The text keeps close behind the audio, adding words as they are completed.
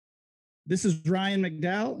This is Ryan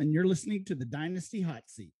McDowell, and you're listening to the Dynasty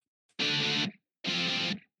Hotseat.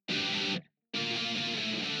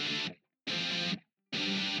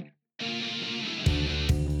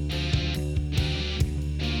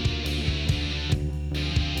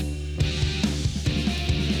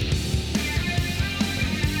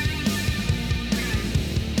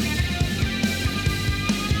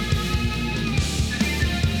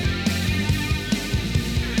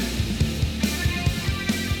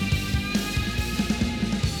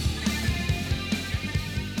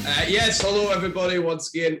 Yes, hello everybody.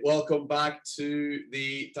 Once again, welcome back to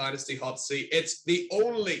the Dynasty Hotseat. It's the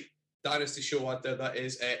only Dynasty show out there that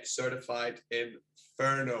is certified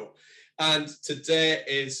Inferno. And today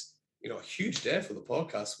is, a huge day for the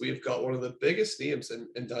podcast. We've got one of the biggest names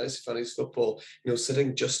in Dynasty Fantasy football,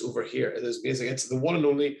 sitting just over here. It is amazing. It's the one and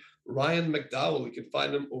only Ryan McDowell. You can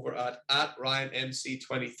find him over at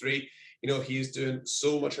RyanMC23. He's doing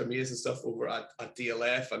so much amazing stuff over at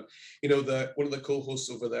DLF, and one of the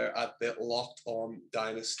co-hosts over there at the Locked On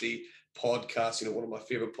Dynasty podcast. One of my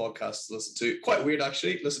favorite podcasts to listen to. Quite weird,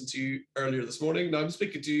 actually. Listened to you earlier this morning. Now I'm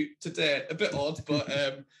speaking to you today. A bit odd, but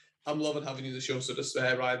I'm loving having you on the show. So just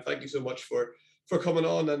Ryan, thank you so much for coming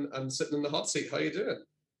on and sitting in the hot seat. How are you doing?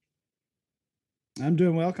 I'm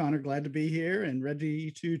doing well, Connor. Glad to be here and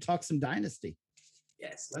ready to talk some Dynasty.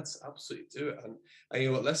 Yes, let's absolutely do it. And you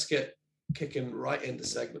know what? Let's get kicking right into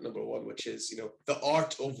segment number one, which is the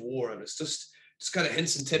art of war, and it's just kind of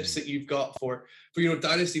hints and tips that you've got for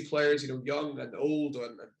Dynasty players, young and old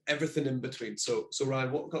and everything in between. So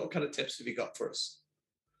Ryan, what kind of tips have you got for us?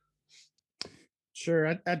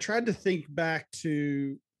 Sure. I tried to think back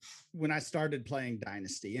to when I started playing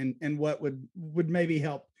Dynasty and what would maybe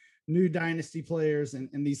help new Dynasty players,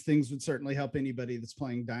 and these things would certainly help anybody that's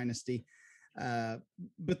playing Dynasty.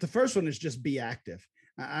 But the first one is just be active.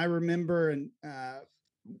 I remember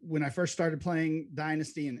when I first started playing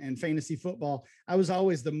Dynasty and fantasy football, I was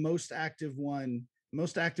always the most active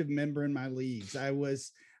member in my leagues. I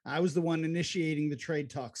was the one initiating the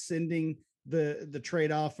trade talks, sending the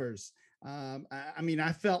trade offers.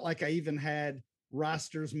 I felt like I even had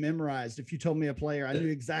rosters memorized. If you told me a player, I knew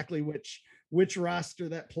exactly which roster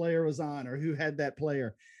that player was on or who had that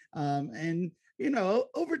player.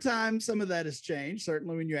 Over time, some of that has changed.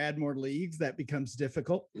 Certainly when you add more leagues, that becomes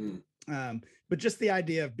difficult. But just the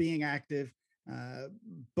idea of being active,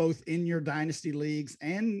 both in your Dynasty leagues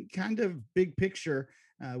and kind of big picture,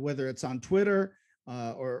 whether it's on Twitter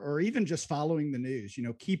or even just following the news,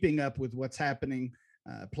 keeping up with what's happening,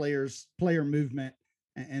 player movement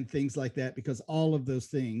and things like that, because all of those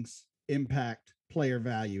things impact player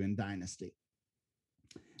value in Dynasty.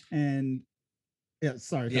 And yeah,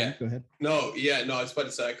 sorry. Yeah, go ahead. No, I was about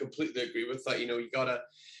to say, I completely agree with that. You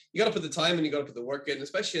gotta put the time and you gotta put the work in,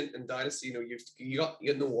 especially in Dynasty. You got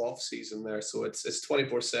no off season there, so it's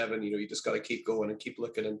 24/7. You just got to keep going and keep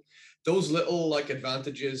looking, and those little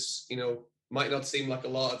advantages, might not seem like a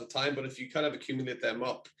lot at the time, but if you kind of accumulate them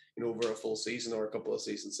up, over a full season or a couple of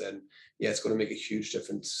seasons, then it's going to make a huge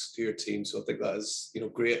difference to your team. So I think that is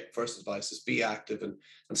great first advice, is be active and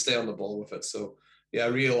stay on the ball with it. So yeah, I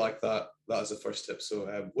really like that. That is the first tip.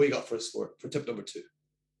 So what you got for us for tip number two?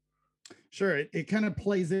 Sure. It kind of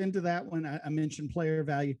plays into that one. I mentioned player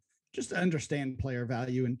value, just to understand player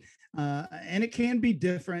value. And it can be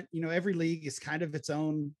different. Every league is kind of its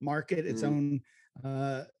own market, its own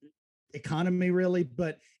economy, really.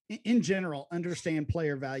 But in general, understand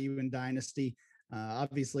player value in Dynasty.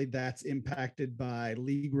 Obviously, that's impacted by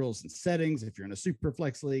league rules and settings. If you're in a super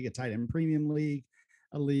flex league, a tight end premium league,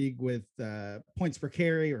 a league with points per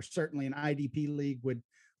carry, or certainly an IDP league would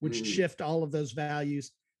shift all of those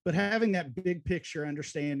values. But having that big picture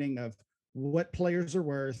understanding of what players are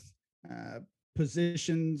worth,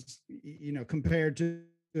 positions, compared to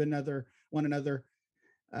one another,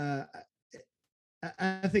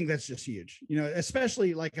 I think that's just huge,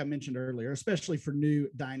 especially like I mentioned earlier, especially for new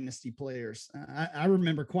Dynasty players. I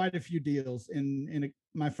remember quite a few deals in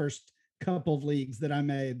my first couple of leagues that I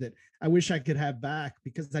made that I wish I could have back,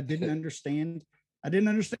 because I didn't understand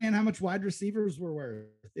how much wide receivers were worth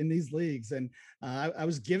in these leagues. And I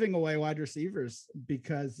was giving away wide receivers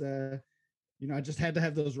because, I just had to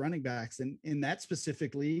have those running backs. And in that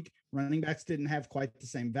specific league, running backs didn't have quite the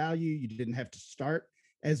same value. You didn't have to start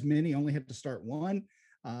as many, only had to start one.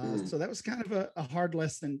 So that was kind of a hard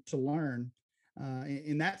lesson to learn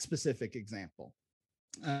in that specific example.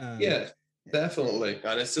 Yeah, definitely.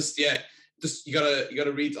 And it's just you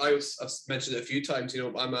gotta read. I've mentioned it a few times.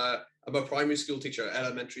 I'm a primary school teacher,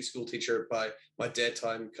 elementary school teacher by my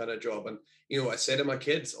daytime kind of job, and I say to my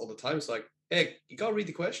kids all the time, it's like, hey, you gotta read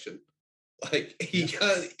the question. Like you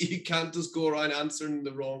can't just go around answering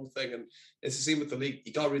the wrong thing. And it's the same with the league.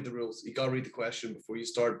 You gotta read the rules. You gotta read the question before you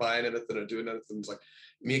start buying anything or doing anything. It's like,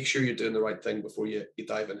 make sure you're doing the right thing before you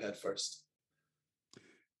dive in head first.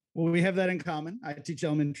 Well, we have that in common. I teach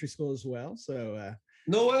elementary school as well. So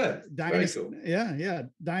no way. Dynasty, cool. Yeah.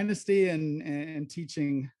 Dynasty and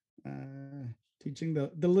teaching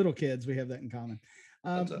the little kids, we have that in common.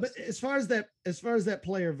 But as far as that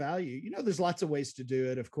player value, there's lots of ways to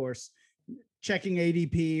do it. Of course, checking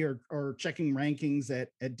ADP or checking rankings at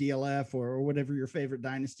DLF or whatever your favorite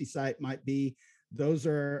Dynasty site might be. Those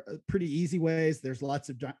are pretty easy ways. There's lots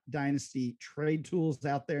of Dynasty trade tools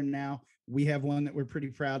out there now. We have one that we're pretty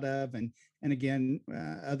proud of, and again,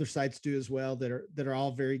 other sites do as well that are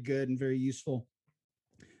all very good and very useful.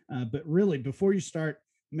 But really, before you start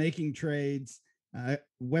making trades,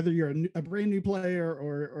 whether you're a brand new player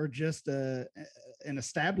or just an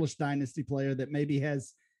established Dynasty player that maybe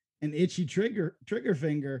has an itchy trigger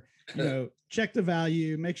finger, check the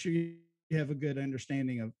value, make sure you have a good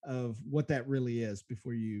understanding of what that really is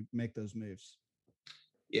before you make those moves.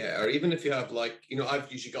 Yeah, or even if you have I've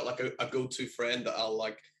usually got like a go-to friend that I'll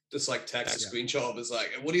just text a screenshot of. Is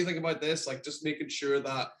like, what do you think about this? Like, just making sure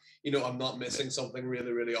that I'm not missing something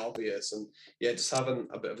really, really obvious. And yeah, just having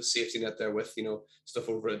a bit of a safety net there with stuff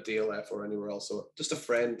over at DLF or anywhere else. So just a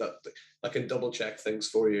friend that can double check things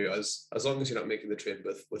for you. As long as you're not making the trade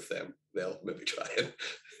with them, they'll maybe try and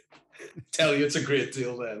tell you it's a great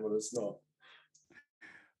deal then when it's not.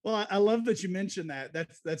 Well, I love that you mentioned that.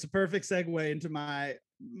 That's a perfect segue into my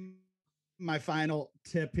final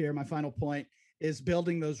tip here. My final point is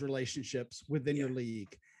building those relationships within your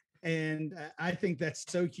league. And I think that's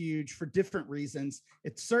so huge for different reasons.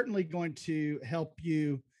 It's certainly going to help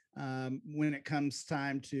you when it comes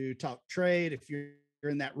time to talk trade. If you're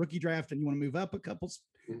in that rookie draft and you want to move up a couple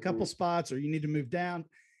spots, or you need to move down,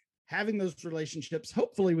 having those relationships,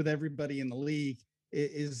 hopefully with everybody in the league,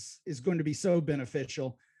 is going to be so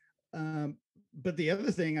beneficial. But the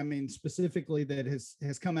other thing, specifically that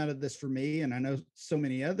has come out of this for me, and I know so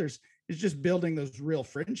many others, is just building those real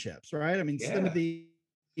friendships, right?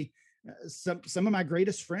 Some of my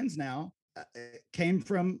greatest friends now came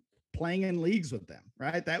from playing in leagues with them,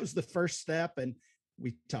 right? That was the first step. And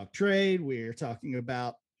we talk trade. We're talking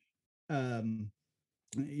about, the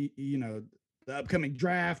upcoming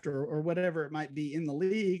draft or whatever it might be in the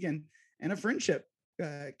league, and a friendship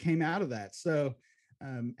came out of that. So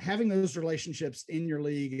having those relationships in your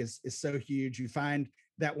league is so huge. You find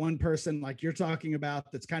that one person like you're talking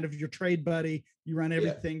about that's kind of your trade buddy. You run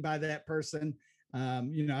everything by that person.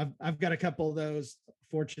 I've got a couple of those,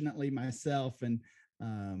 fortunately, myself, and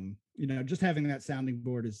just having that sounding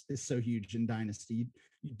board is so huge in Dynasty.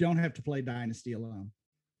 You don't have to play Dynasty alone.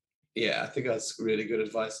 Yeah, I think that's really good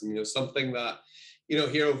advice, and something that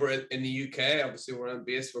here over in the UK, obviously we're on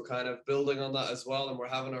base, we're kind of building on that as well, and we're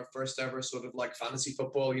having our first ever sort of fantasy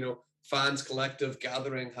football, fans collective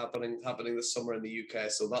gathering happening this summer in the UK.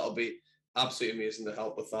 So that'll be absolutely amazing to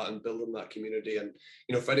help with that and building that community. And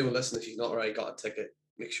for anyone listening, if you've not already got a ticket,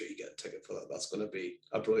 make sure you get a ticket for that. That's going to be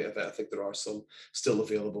a brilliant event. I think there are some still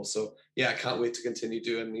available. So yeah, I can't wait to continue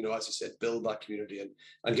doing, as you said, build that community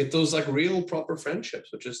and get those real proper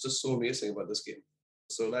friendships, which is just so amazing about this game.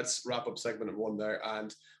 So let's wrap up segment 1 there,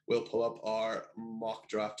 and we'll pull up our mock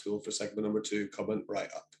draft tool for segment number 2 coming right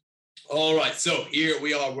up. All right, so here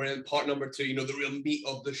we are. We're in part number 2, the real meat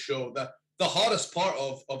of the show, the hottest part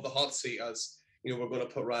of the hot seat, as we're going to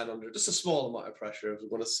put Ryan under just a small amount of pressure. We're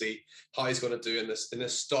going to see how he's going to do in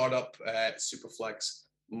this startup Superflex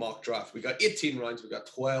mock draft. We got 18 rounds, we got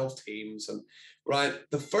 12 teams, and Ryan,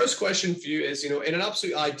 the first question for you is, in an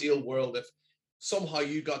absolute ideal world, if somehow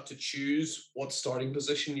you got to choose what starting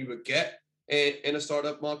position you would get in a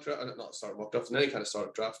startup mock draft, not a startup mock draft, in any kind of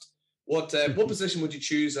startup draft, what position would you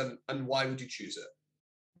choose, and why would you choose it?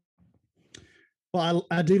 Well,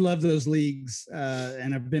 I do love those leagues,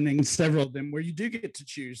 and I've been in several of them where you do get to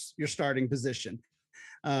choose your starting position.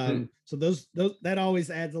 So those that always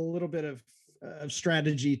adds a little bit of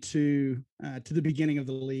strategy to the beginning of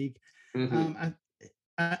the league.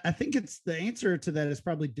 I think it's the answer to that is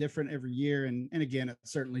probably different every year, and again,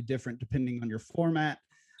 it's certainly different depending on your format.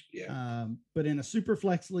 But in a super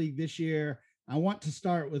flex league this year, I want to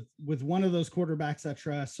start with one of those quarterbacks I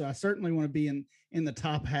trust. So I certainly want to be in the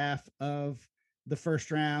top half of the first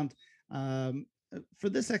round. For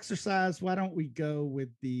this exercise, why don't we go with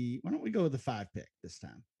the 5 pick this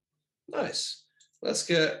time? Nice. Let's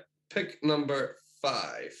get pick number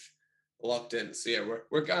 5 locked in. So yeah,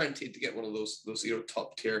 we're guaranteed to get one of those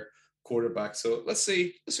top tier quarterbacks. So let's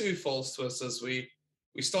see who falls to us as we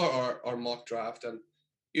start our mock draft. And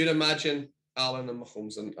you'd imagine Allen and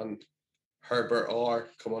Mahomes and Herbert are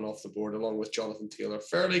coming off the board along with Jonathan Taylor.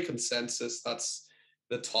 Fairly consensus. That's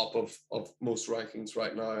the top of most rankings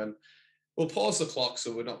right now. And we'll pause the clock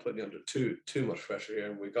so we're not putting you under too much pressure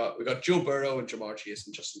here. And we got Joe Burrow and Jamar Chase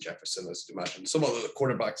and Justin Jefferson, as you imagine. Some other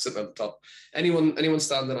quarterbacks sitting at the top. Anyone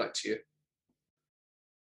standing out to you?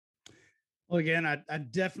 Well, again, I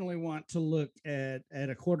definitely want to look at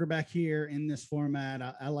a quarterback here in this format.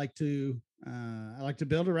 I like to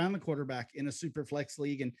build around the quarterback in a super flex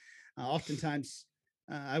league, and oftentimes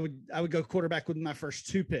I would go quarterback with my first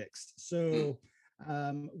two picks. So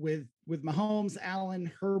with Mahomes,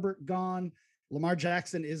 Allen, Herbert gone, Lamar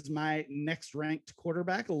Jackson is my next ranked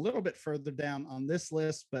quarterback, a little bit further down on this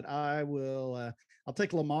list, but I'll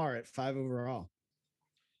take Lamar at 5 overall.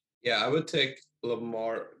 Yeah, I would take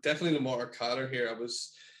Lamar, definitely Lamar or Kyler here. I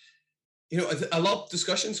was, a lot of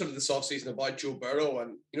discussion sort of this offseason about Joe Burrow,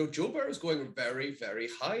 and, Joe Burrow is going very, very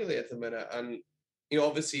highly at the minute. And,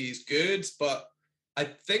 obviously he's good, but I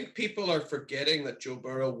think people are forgetting that Joe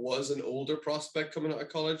Burrow was an older prospect coming out of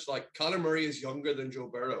college. Like, Kyler Murray is younger than Joe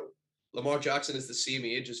Burrow. Lamar Jackson is the same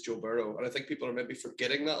age as Joe Burrow. And I think people are maybe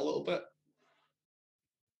forgetting that a little bit.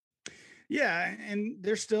 Yeah, and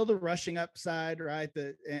there's still the rushing upside, right?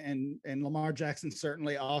 And Lamar Jackson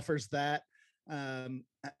certainly offers that. I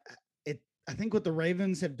think what the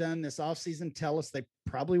Ravens have done this offseason tell us they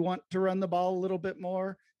probably want to run the ball a little bit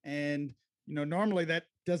more. And, normally that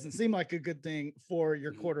doesn't seem like a good thing for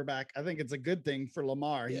your quarterback. I think it's a good thing for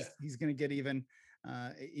Lamar. Yeah. He's going to get even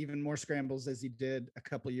more scrambles as he did a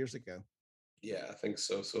couple of years ago. Yeah, I think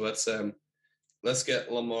so. So let's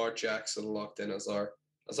get Lamar Jackson locked in as our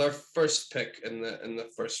first pick in the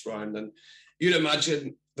first round. And you'd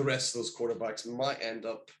imagine the rest of those quarterbacks might end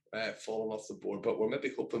up falling off the board, but we're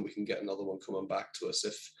maybe hoping we can get another one coming back to us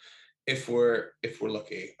if we're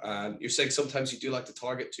lucky. And you're saying sometimes you do like to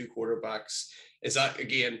target two quarterbacks. Is that,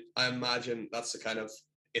 again, I imagine that's the kind of,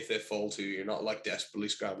 if they fall to you, you're not like desperately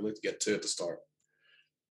scrambling to get two at the start.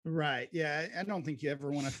 Right. Yeah. I don't think you ever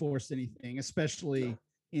want to force anything, especially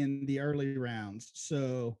in the early rounds.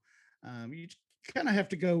 So you kind of have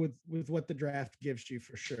to go with what the draft gives you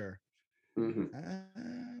for sure.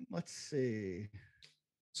 Let's see.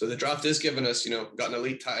 So the draft is giving us, got an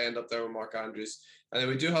elite tight end up there with Mark Andrews. And then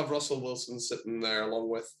we do have Russell Wilson sitting there along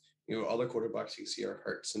with, other quarterbacks you can see are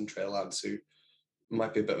Hurts and Trey Lance, who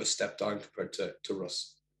might be a bit of a step down compared to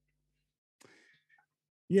Russ.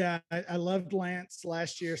 Yeah, I loved Lance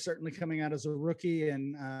last year, certainly coming out as a rookie.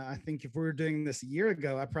 And I think if we were doing this a year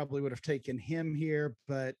ago, I probably would have taken him here.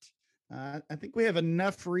 But I think we have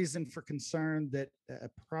enough reason for concern that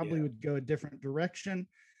probably would go a different direction.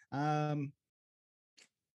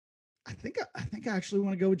 I think I actually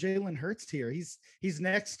want to go with Jalen Hurts here. He's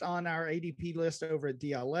next on our ADP list over at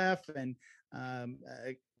DLF, and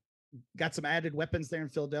got some added weapons there in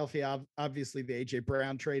Philadelphia. Obviously, the AJ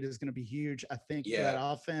Brown trade is going to be huge, I think, for that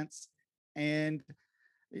offense. And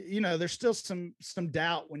there's still some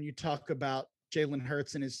doubt when you talk about Jalen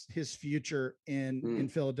Hurts and his future in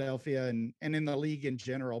Philadelphia and in the league in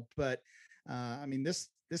general. But I mean, this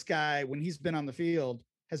guy, when he's been on the field,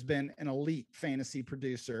 has been an elite fantasy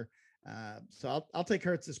producer. So I'll take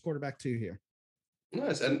Hurts as quarterback 2 here.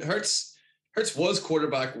 Nice. And Hurts was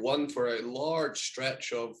quarterback 1 for a large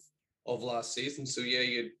stretch of last season. So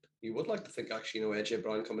yeah, you would like to think actually, AJ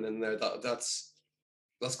Brown coming in there, that's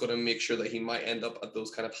going to make sure that he might end up at those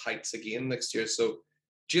kind of heights again next year. So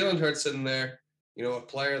Jalen Hurts in there, a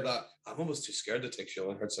player that I'm almost too scared to take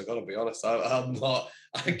Jalen Hurts. I got to be honest.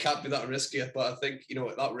 I can't be that risky, but I think,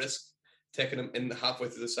 that risk taking him in halfway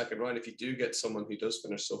through the second round, if you do get someone who does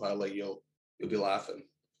finish so highly, you'll be laughing.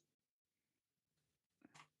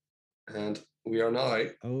 And we are now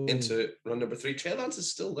into run number 3. Trey Lance is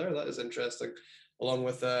still there. That is interesting. Along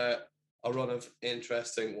with a run of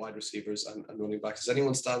interesting wide receivers and running backs. Is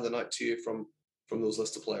anyone standing out to you from those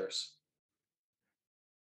list of players?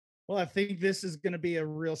 Well, I think this is going to be a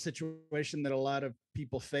real situation that a lot of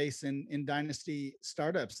people face in dynasty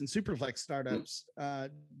startups and superflex startups.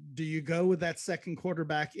 Do you go with that second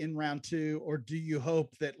quarterback in round 2, or do you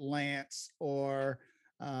hope that Lance or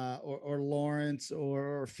Lawrence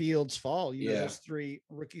or Fields fall? Those 3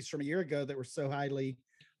 rookies from a year ago that were so highly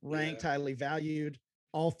ranked, highly valued,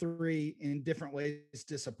 all 3 in different ways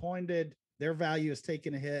disappointed. Their value has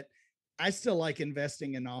taken a hit. I still like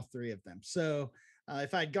investing in all 3 of them. So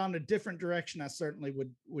if I'd gone a different direction, I certainly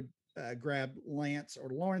would grab Lance or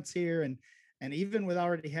Lawrence here. And even with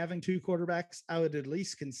already having 2 quarterbacks, I would at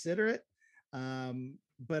least consider it.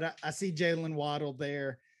 But I see Jalen Waddle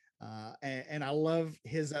there. And I love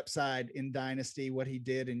his upside in Dynasty, what he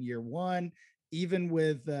did in year 1, even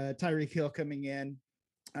with Tyreek Hill coming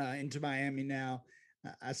into Miami now.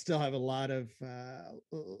 I still have a lot of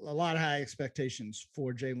high expectations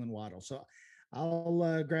for Jalen Waddle. So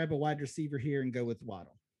I'll grab a wide receiver here and go with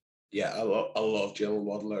Waddle. Yeah, I love Jalen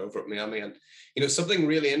Waddle over at Miami, and something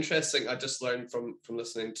really interesting I just learned from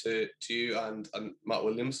listening to you and Matt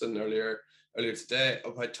Williamson earlier today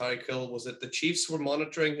about Tyreek Hill was that the Chiefs were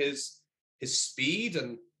monitoring his speed,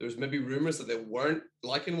 and there was maybe rumors that they weren't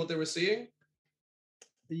liking what they were seeing.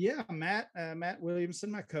 Yeah, Matt Williamson,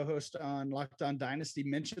 my co-host on Locked On Dynasty,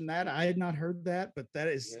 mentioned that. I had not heard that, but that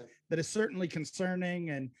is certainly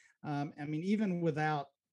concerning. And I mean, even without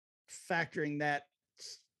factoring that,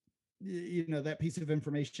 that piece of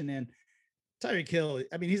information in, Tyreek Hill,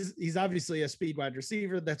 I mean, he's obviously a speed wide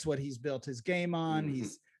receiver. That's what he's built his game on. Mm-hmm.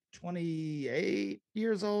 He's 28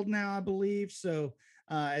 years old now, I believe. So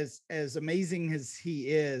as amazing as he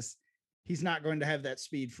is, he's not going to have that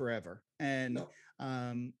speed forever. And no.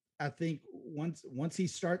 I think once he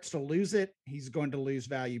starts to lose it, he's going to lose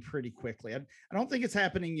value pretty quickly. I don't think it's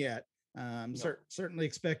happening yet. No. Certainly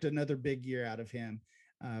expect another big year out of him.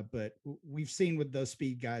 But we've seen with those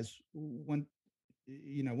speed guys, once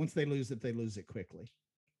they lose it quickly.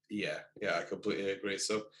 Yeah, I completely agree.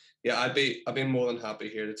 So yeah, I'd be more than happy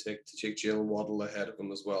here to take Jalen Waddle ahead of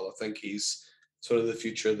him as well. I think he's sort of the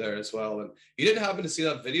future there as well. And you didn't happen to see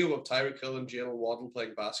that video of Tyreek Hill and Jalen Waddle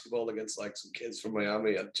playing basketball against like some kids from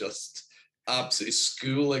Miami and just absolutely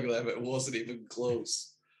schooling them. It wasn't even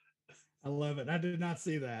close. I love it. I did not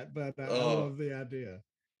see that, but I love the idea.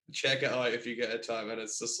 Check it out if you get a time. And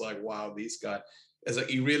it's just like, wow, these guys, it's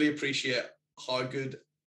like you really appreciate how good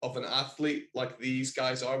of an athlete like these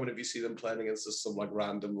guys are whenever you see them playing against just some like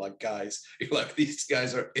random like guys. You're like, these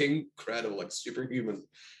guys are incredible, like superhuman.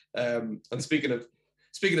 And speaking of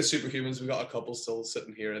superhumans, we got a couple still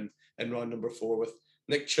sitting here in round number 4 with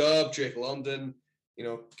Nick Chubb, Drake London,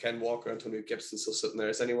 Ken Walker, Antonio Gibson still sitting there.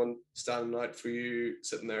 Is anyone standing out for you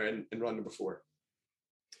sitting there in round number 4?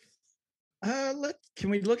 Can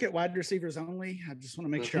we look at wide receivers only? I just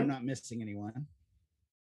want to make sure I'm not missing anyone.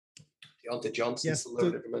 Deontay Johnson, yes,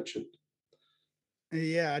 never mentioned.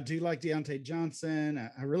 Yeah, I do like Deontay Johnson.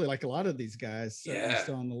 I really like a lot of these guys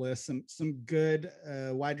still on the list. Some good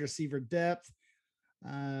wide receiver depth.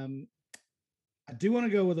 I do want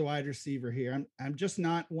to go with a wide receiver here. I'm just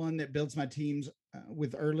not one that builds my teams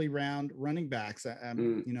with early round running backs.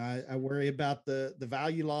 I worry about the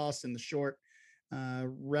value loss and the short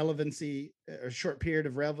relevancy, a short period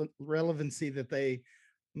of relevancy that they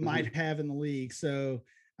might have in the league. So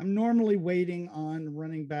I'm normally waiting on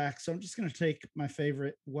running back. So I'm just going to take my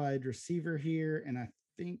favorite wide receiver here. And I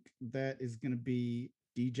think that is going to be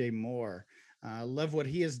DJ Moore. I love what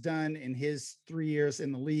he has done in his 3 years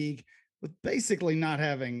in the league with basically not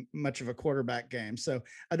having much of a quarterback game. So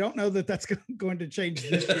I don't know that that's going to change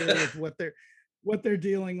this year with what they're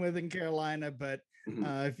dealing with in Carolina. But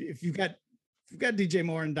if you've got DJ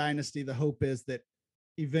Moore in Dynasty, the hope is that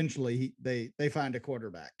eventually they find a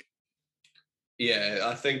quarterback. Yeah,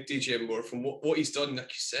 I think DJ Moore, from what he's done, like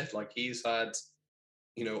you said, like he's had,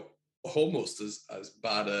 almost as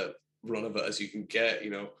bad a run of it as you can get,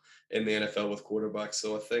 in the NFL with quarterbacks.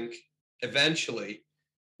 So I think eventually,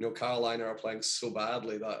 Carolina are playing so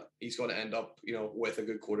badly that he's going to end up, with a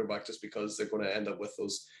good quarterback just because they're going to end up with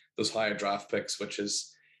those higher draft picks, which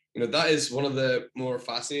is, that is one of the more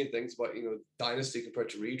fascinating things about, Dynasty compared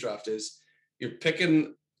to redraft is you're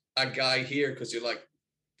picking a guy here because you're like,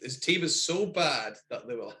 his team is so bad that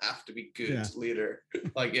they will have to be good later.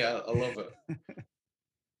 Like, I love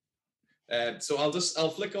it. So I'll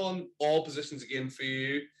flick on all positions again for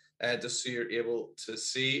you, just so you're able to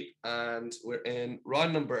see. And we're in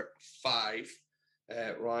round number 5,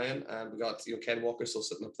 Ryan, and we got Ken Walker still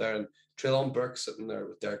sitting up there, and Treylon Burks sitting there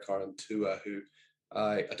with Derek Carr and Tua, who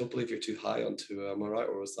I don't believe you're too high on Tua. Am I right,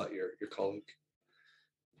 or was that your colleague?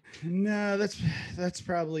 No, that's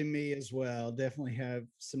probably me as well. Definitely have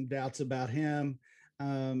some doubts about him.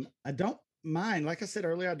 I don't mind, like I said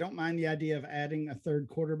earlier, I don't mind the idea of adding a third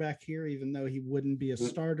quarterback here, even though he wouldn't be a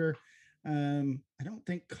starter. I don't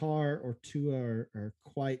think Carr or Tua are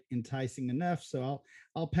quite enticing enough, so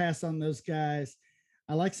I'll pass on those guys.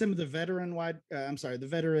 I like some of the veteran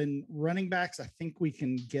running backs. I think we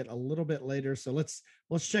can get a little bit later. So let's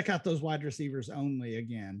check out those wide receivers only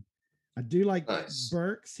again. I do like Burks.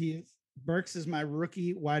 Burks is my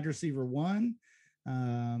rookie wide receiver 1.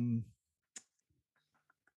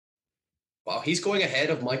 Wow, he's going ahead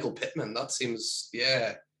of Michael Pittman. That seems,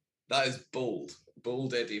 that is bold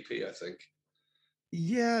ADP, I think.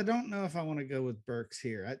 Yeah, I don't know if I want to go with Burks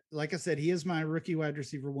here. Like I said, he is my rookie wide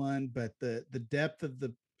receiver 1, but the depth of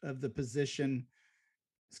the position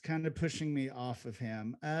is kind of pushing me off of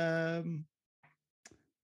him.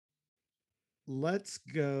 let's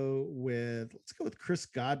go with Chris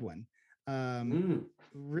Godwin. Mm,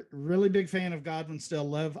 Really big fan of Godwin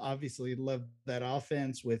still. Obviously love that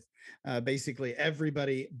offense with basically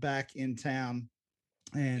everybody back in town.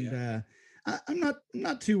 And yeah. I'm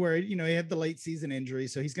not too worried. You know, he had the late season injury,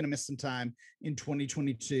 so he's going to miss some time in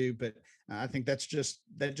 2022. But I think that just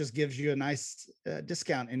gives you a nice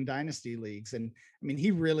discount in dynasty leagues. And I mean,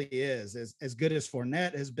 he really is as good as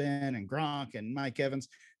Fournette has been, and Gronk and Mike Evans.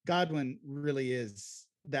 Godwin really is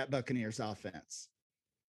that Buccaneers offense.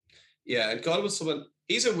 Yeah, and God was someone.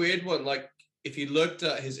 He's a weird one. Like if you looked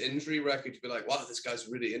at his injury record, you'd be like, "Wow, this guy's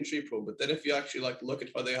really injury prone." But then if you actually like look at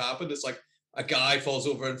how they happened, it's like a guy falls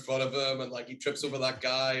over in front of him, and like he trips over that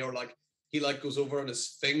guy, or like he like goes over on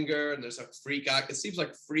his finger, and there's a freak act. It seems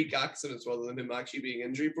like freak accidents rather than him actually being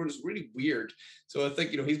injury prone. It's really weird. So I think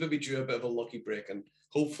he's maybe due a bit of a lucky break, and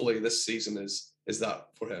hopefully this season is that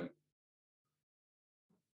for him.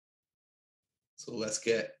 So let's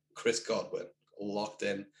get Chris Godwin locked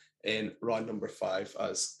in round number 5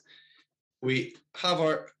 as we have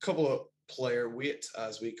our couple of player wait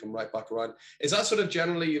as we come right back around. Is that sort of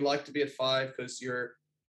generally you like to be at 5 because you're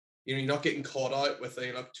not getting caught out with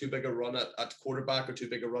too big a run at quarterback or too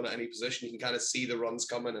big a run at any position? You can kind of see the runs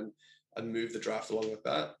coming and move the draft along with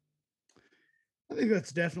that. I think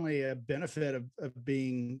that's definitely a benefit of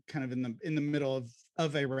being kind of in the middle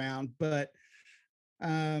of a round. But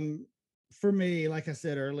for me, like I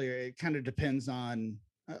said earlier, it kind of depends on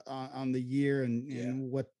the year and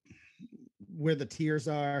where the tiers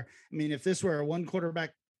are. I mean, if this were a one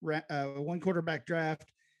quarterback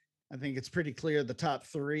draft, I think it's pretty clear the top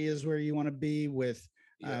 3 is where you want to be with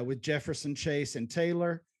Jefferson, Chase, and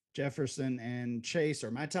Taylor. Jefferson and Chase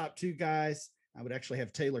are my top 2 guys. I would actually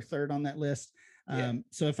have Taylor third on that list.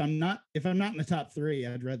 So if I'm not in the top 3,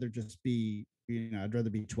 I'd rather just be, I'd rather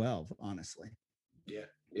be 12, honestly.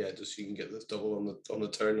 Yeah, just so you can get this double on the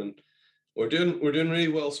turn, and we're doing really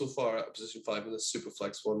well so far at position 5 in the super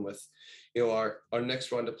flex one with our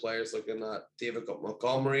next round of players looking at David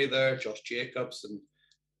Montgomery there, Josh Jacobs, and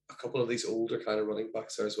a couple of these older kind of running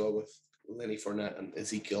backs there as well with Lenny Fournette and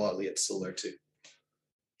Ezekiel Elliott still there too.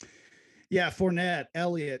 Yeah, Fournette,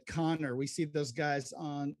 Elliott, Connor. We see those guys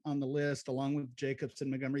on the list along with Jacobs and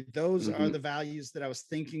Montgomery. Those are the values that I was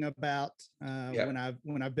thinking about when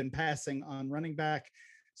I've been passing on running back.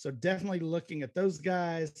 So definitely looking at those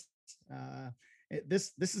guys.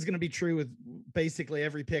 This is going to be true with basically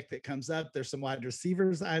every pick that comes up. There's some wide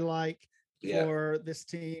receivers I like for this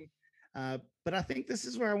team. But I think this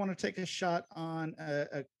is where I want to take a shot on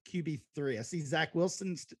a QB3. I see Zach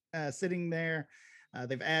Wilson sitting there.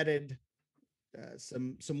 They've added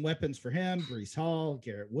some weapons for him: Breece Hall,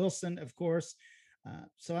 Garrett Wilson, of course.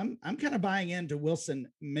 So I'm kind of buying into Wilson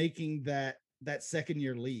making that second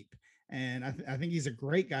year leap, and I think he's a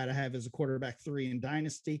great guy to have as a quarterback 3 in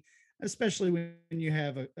Dynasty, especially when you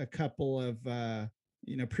have a couple of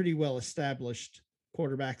pretty well established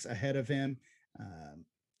quarterbacks ahead of him.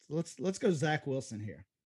 Let's go Zach Wilson here.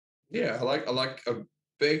 Yeah, I like a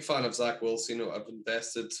big fan of Zach Wilson. I've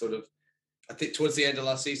invested sort of, I think towards the end of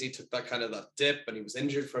last season, he took that kind of that dip and he was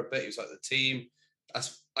injured for a bit. He was out of the team. I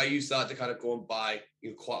used that to kind of go and buy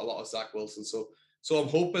quite a lot of Zach Wilson. So I'm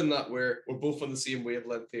hoping that we're both on the same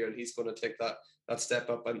wavelength here, and he's going to take that step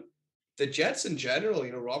up. And the Jets in general,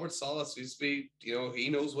 Robert Saleh seems to be, he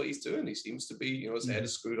knows what he's doing. He seems to be, his head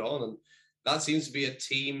is screwed on, and that seems to be a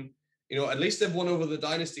team. At least they've won over the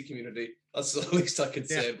dynasty community. That's the least I could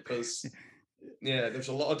say, because there's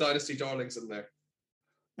a lot of dynasty darlings in there.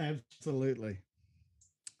 Absolutely.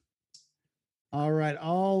 All right,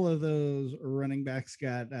 all of those running backs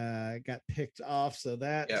got picked off, so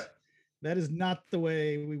that is not the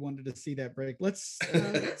way we wanted to see that break. Let's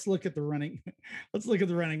look at the running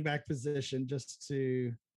back position just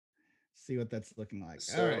to see what that's looking like.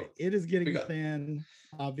 So, all right, it is getting thin.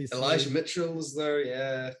 Obviously, Elijah Mitchell is there.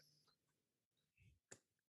 Yeah.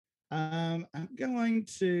 I'm going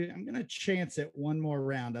to chance it one more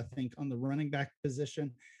round, I think, on the running back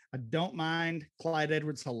position. I don't mind Clyde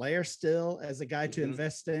Edwards-Helaire still as a guy to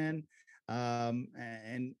invest in.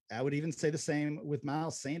 And I would even say the same with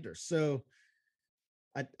Miles Sanders. So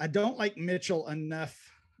I don't like Mitchell enough.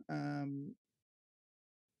 There's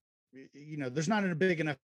not a big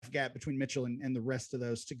enough gap between Mitchell and the rest of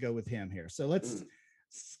those to go with him here. So let's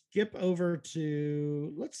skip over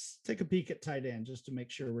to, let's take a peek at tight end just to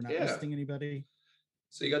make sure we're not missing anybody.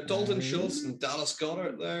 So you got Dalton Schultz and Dallas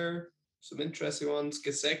Goedert there. Some interesting ones.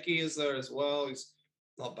 Gesicki is there as well. He's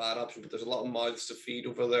not a bad option, but there's a lot of mouths to feed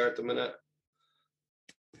over there at the minute.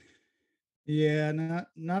 Yeah,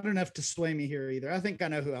 not enough to sway me here either. I think I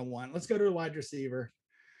know who I want. Let's go to a wide receiver.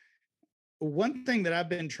 one thing that I've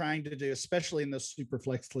been trying to do, especially in those super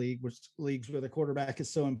flex leagues where the quarterback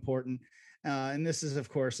is so important, and this is of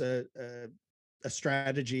course a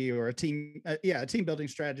strategy or a team building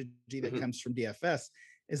strategy that comes from DFS,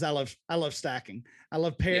 is I love stacking. I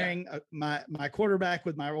love pairing my quarterback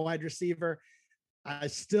with my wide receiver. I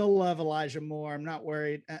still love Elijah Moore. I'm not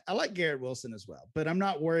worried. I like Garrett Wilson as well, but I'm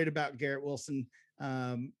not worried about Garrett Wilson,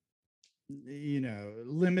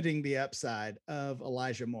 limiting the upside of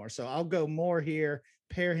Elijah Moore. So I'll go Moore here,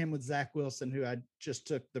 pair him with Zach Wilson, who I just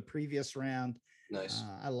took the previous round. Nice.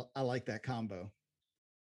 I like that combo.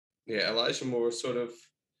 Yeah, Elijah Moore sort of,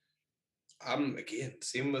 again,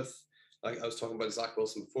 same with, like I was talking about Zach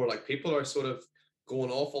Wilson before, like people are sort of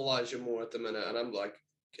going off Elijah Moore at the minute, and I'm like,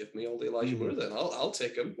 give me all the Elijah Moore then. I'll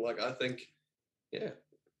take him. Like, I think,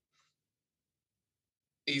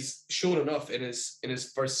 he's shown enough in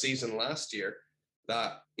his first season last year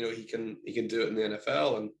that he can do it in the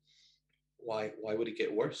NFL, and why would he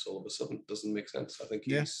get worse all of a sudden? Doesn't make sense. I think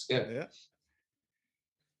he's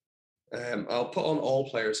I'll put on all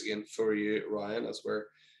players again for you, Ryan, as we're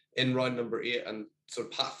in round number 8, and sort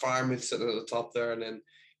of Pat Freiermuth sitting at the top there, and then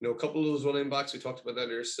a couple of those running backs we talked about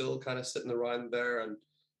earlier still kind of sitting around there, and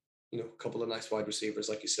a couple of nice wide receivers,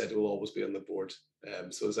 like you said, who will always be on the board.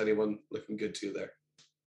 So is anyone looking good to you there?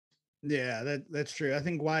 Yeah, that's true. I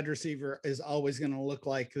think wide receiver is always going to look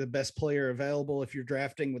like the best player available if you're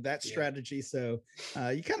drafting with that strategy. So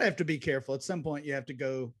you kind of have to be careful. At some point, you have to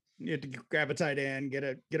grab a tight end, get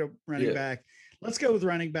a running back. Let's go with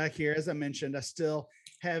running back here. As I mentioned, I still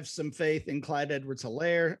have some faith in Clyde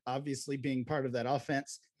Edwards-Helaire. Obviously, being part of that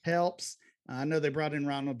offense helps. I know they brought in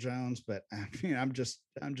Ronald Jones, but I'm just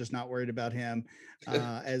not worried about him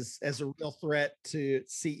as a real threat to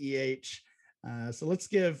CEH. So let's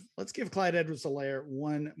give Clyde Edwards-Helaire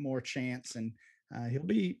one more chance, and he'll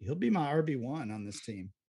be my RB1 on this team.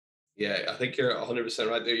 Yeah, I think you're 100%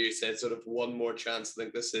 right there. You said sort of one more chance. I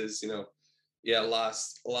think this is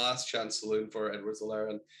last chance saloon for Edwards-Helaire,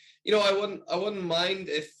 and I wouldn't mind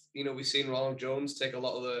if we've seen Ronald Jones take a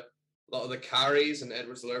lot of the carries, and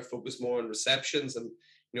Edwards-Helaire focus more on receptions, and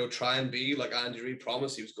try and be like Andy Reid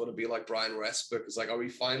promised he was going to be like Brian Westbrook. It's like, are we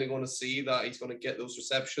finally going to see that he's going to get those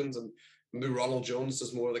receptions, and maybe Ronald Jones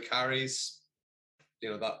does more of the carries?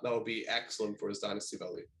 That would be excellent for his dynasty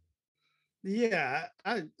value. Yeah,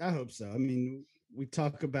 I hope so. I mean, we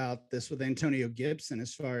talk about this with Antonio Gibson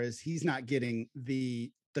as far as he's not getting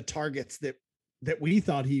the targets that we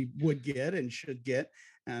thought he would get and should get,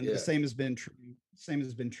 and the same has been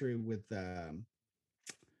true with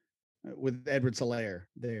Edwards-Helaire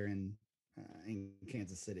there in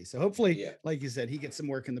Kansas City. So hopefully, like you said, he gets some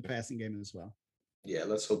work in the passing game as well. Yeah,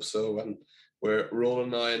 let's hope so. And we're rolling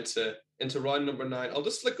now into round number 9. I'll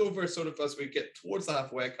just flick over sort of as we get towards the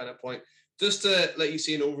halfway kind of point, just to let you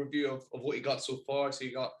see an overview of what you got so far. So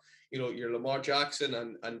you got, your Lamar Jackson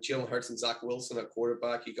and Jalen Hurts and Zach Wilson at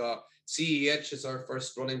quarterback. You got CEH as our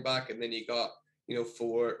first running back, and then you got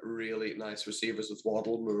 4 really nice receivers with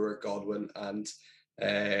Waddle, Moore, Godwin, and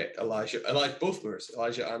Elijah. I like both Moores,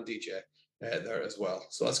 Elijah and DJ there as well.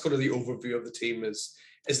 So that's kind of the overview of the team. Is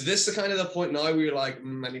this the kind of the point now where you're like,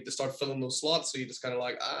 I need to start filling those slots? So you just kind of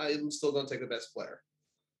like, I'm still going to take the best player.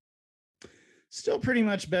 Still pretty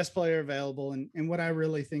much best player available. And what I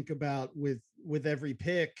really think about with every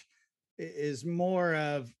pick is more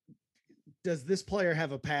of, does this player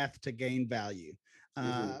have a path to gain value?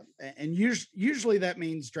 And usually that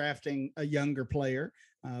means drafting a younger player,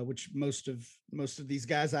 which most of these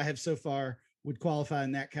guys I have so far would qualify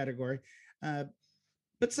in that category.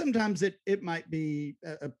 But sometimes it might be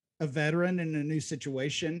a veteran in a new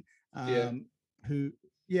situation who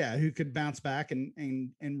could bounce back and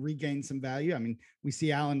regain some value. I mean, we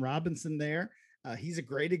see Allen Robinson there. He's a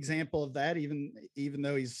great example of that, even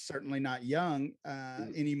though he's certainly not young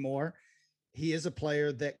anymore. He is a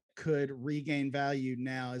player that could regain value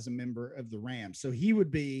now as a member of the Rams. So he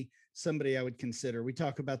would be somebody I would consider. We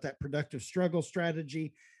talk about that productive struggle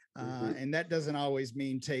strategy. And that doesn't always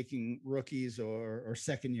mean taking rookies or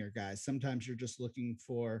second-year guys. Sometimes you're just looking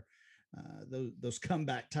for those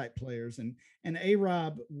comeback type players, and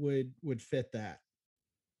A-Rob would fit that.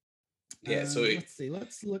 Yeah. So let's see.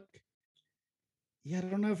 Let's look. Yeah, I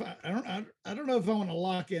don't know if I want to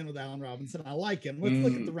lock in with Allen Robinson. I like him. Let's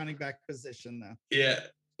look at the running back position though. Yeah,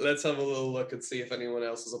 let's have a little look and see if anyone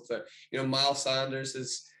else is up there. Miles Sanders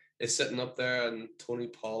is sitting up there, and Tony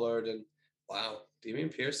Pollard, and wow,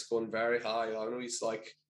 Dameon Pierce going very high. I know he's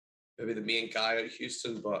like maybe the main guy at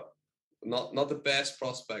Houston, but not the best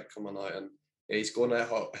prospect coming out, and he's going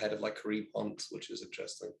ahead of like Kareem Hunt, which is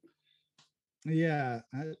interesting. Yeah,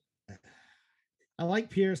 I like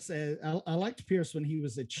Pierce. I liked Pierce when he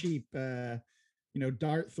was a cheap,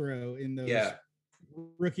 dart throw in those Yeah.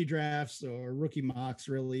 rookie drafts or rookie mocks,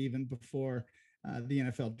 really, even before the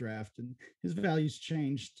NFL draft. And his values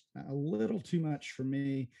changed a little too much for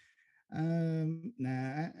me.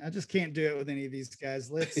 Nah, I just can't do it with any of these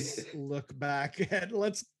guys. Let's look back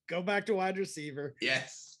let's go back to wide receiver.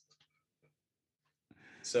 Yes.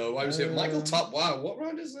 So I was here. Michael Top. Wow, what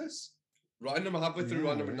round is this? Halfway through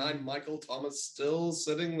round number 9. Michael Thomas still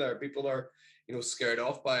sitting there. People are, scared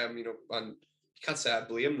off by him. And you can't say I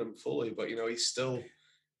blame them fully, but he's still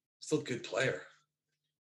a good player.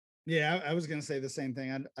 Yeah, I was going to say the same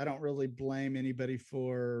thing. I don't really blame anybody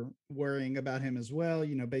for worrying about him as well.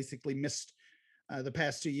 Basically missed the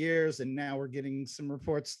past 2 years, and now we're getting some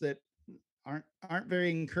reports that aren't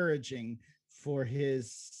very encouraging for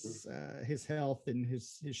his health and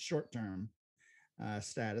his short term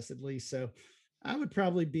status, at least. So I would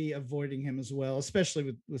probably be avoiding him as well,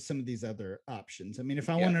 especially with some of these other options. I mean, if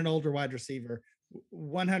I want an older wide receiver,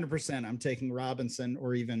 100% I'm taking Robinson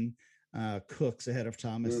or even Cooks ahead of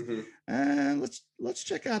Thomas. Let's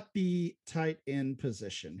check out the tight end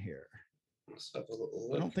position here. Let's have a little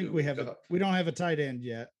look. I don't think we don't have a tight end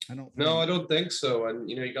yet. I don't think so. And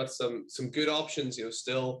you got some good options,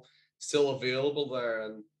 still available there.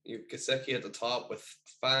 And Gesicki at the top with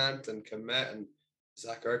Fant and Komet, and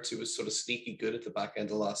Zach Ertz, who was sort of sneaky good at the back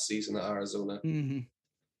end of last season at Arizona.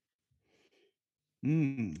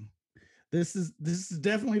 This is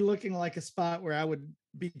definitely looking like a spot where I would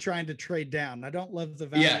be trying to trade down. I don't love the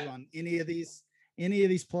value on any of these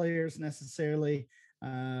players necessarily.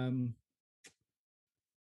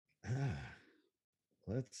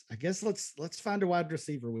 Let's find a wide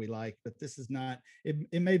receiver we like, but this is not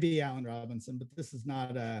it may be Allen Robinson, but this is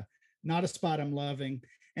not a spot I'm loving.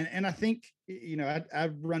 And I think, I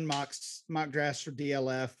run mock drafts for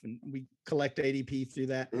DLF, and we collect ADP through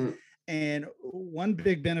that. And one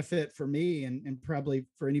big benefit for me, and probably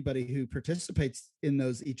for anybody who participates in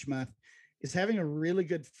those each month, is having a really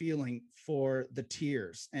good feeling for the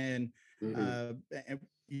tiers and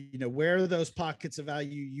where are those pockets of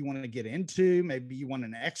value you want to get into. Maybe you want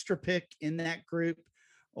an extra pick in that group,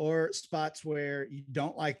 or spots where you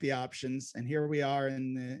don't like the options. And here we are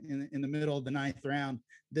in the middle of the 9th round.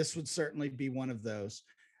 This would certainly be one of those.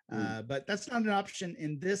 But that's not an option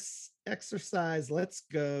in this exercise. Let's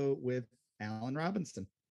go with Allen Robinson.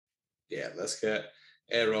 Yeah, let's get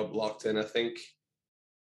A-Rob locked in. I think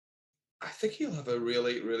he'll have a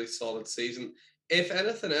really, really solid season. If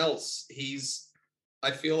anything else,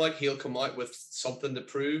 I feel like he'll come out with something to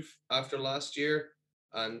prove after last year.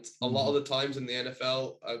 And a lot of the times in the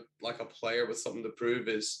NFL, like a player with something to prove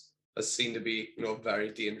is seen to be, a very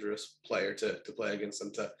dangerous player to play against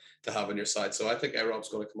and to have on your side. So I think A-Rob's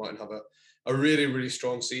going to come out and have a really, really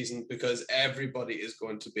strong season, because everybody is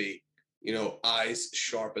going to be, eyes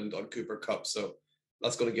sharpened on Cooper Kupp. So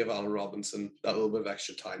that's going to give Allen Robinson that little bit of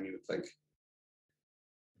extra time, you would think.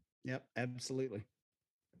 Yep, absolutely.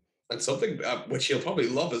 And something which he'll probably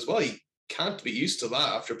love as well. He can't be used to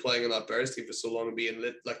that after playing on that Bears team for so long and being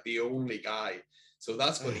like the only guy. So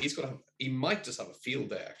that's good. He might just have a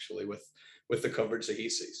field day actually with the coverage that he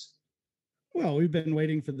sees. Well, we've been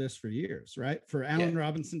waiting for this for years, right? For Allen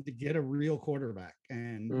Robinson to get a real quarterback.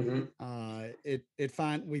 And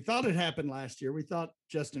we thought it happened last year. We thought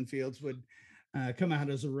Justin Fields would come out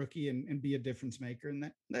as a rookie and be a difference maker.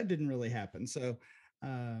 And that didn't really happen. So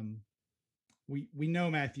we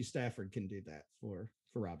know Matthew Stafford can do that for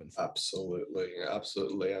Robinson. Absolutely.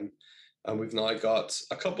 And we've now got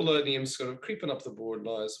a couple of names sort of creeping up the board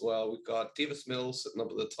now as well. We've got Davis Mills sitting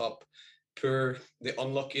up at the top. The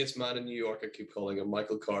unluckiest man in New York, I keep calling him,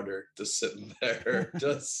 Michael Carter, just sitting there.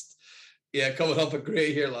 Coming up a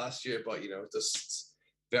great year last year, but, just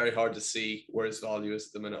very hard to see where his value is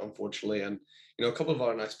at the minute, unfortunately. And, a couple of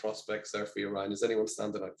other nice prospects there for you, Ryan. Is anyone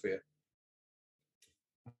standing out for you?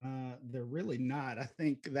 They're really not. I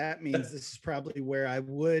think that means this is probably where I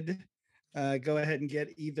would go ahead and get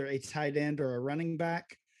either a tight end or a running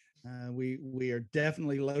back. We are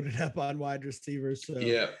definitely loaded up on wide receivers. So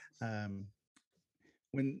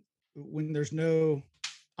when there's no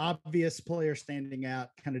obvious player standing out,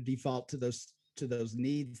 kind of default to those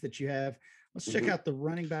needs that you have. Let's check out the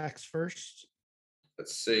running backs first.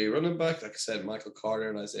 Let's see, running back, like I said, Michael Carter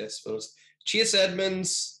and Isaiah Spills. Chase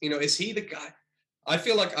Edmonds, is he the guy? I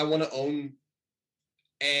feel like I want to own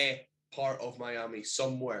a part of Miami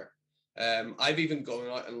somewhere. I've even gone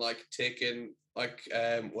out and taken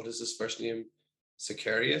what is his first name?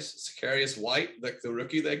 Sicarius White, like the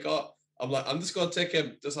rookie they got. I'm just going to take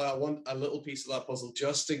him. I want a little piece of that puzzle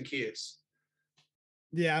just in case.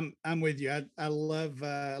 Yeah, I'm with you. I love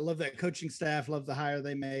that coaching staff, love the hire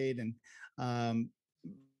they made, and um,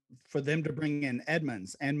 for them to bring in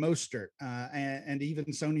Edmonds and Mostert and even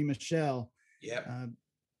Sony Michelle. Yeah. Uh,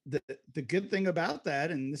 the the good thing about that,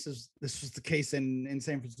 and this was the case in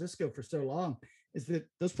San Francisco for so long, is that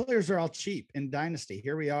those players are all cheap in Dynasty.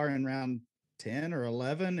 Here we are in round 10 or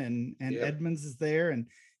 11, and Yep. Edmonds is there,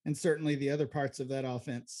 and certainly the other parts of that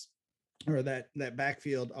offense or that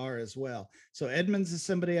backfield are as well. So Edmonds is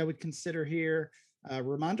somebody I would consider here.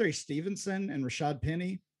 Ramondre Stevenson and Rashad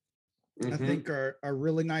Penny, I Mm-hmm. think are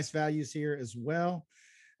really nice values here as well.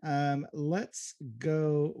 Let's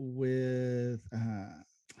go with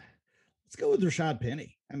Rashad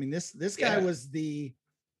Penny. I mean, this guy Yeah. was the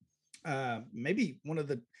maybe one of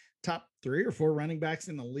the top 3 or 4 running backs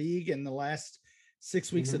in the league in the last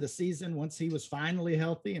 6 weeks of Mm-hmm. the season. Once he was finally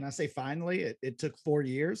healthy, and I say finally, it took 4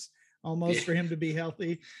 years Yeah. almost for him to be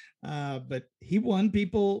healthy, but he won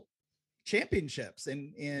people championships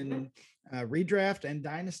Mm-hmm. in redraft and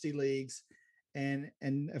dynasty leagues, and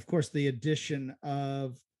of course the addition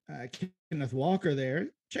of Kenneth Walker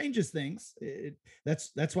there changes things.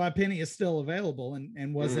 That's why Penny is still available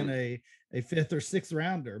and wasn't Mm-hmm. a 5th or 6th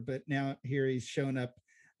rounder, but now here he's shown up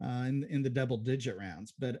in the double digit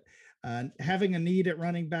rounds. But having a need at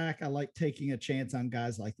running back, I like taking a chance on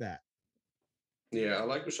guys like that. Yeah, I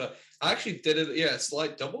like Rashad. I actually did it. Yeah, a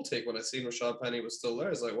slight double take when I seen Rashad Penny was still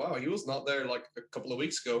there. It's like, wow, he was not there like a couple of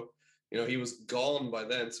weeks ago. He was gone by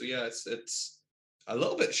then. So yeah, it's a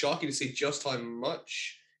little bit shocking to see just how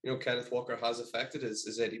much Kenneth Walker has affected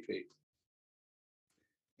his ADP.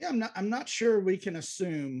 Yeah, I'm not sure we can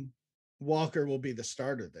assume Walker will be the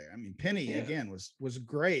starter there. I mean, Penny Yeah, again was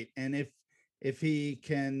great, and if he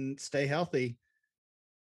can stay healthy,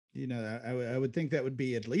 I would think that would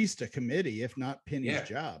be at least a committee, if not Penny's yeah,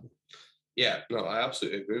 job. yeah. No, I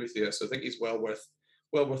absolutely agree with you. So I think he's well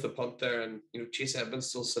worth a punt there, and Chase Edmonds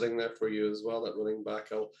still sitting there for you as well at running back.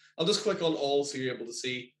 I'll just click on all so you're able to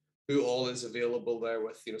see who all is available there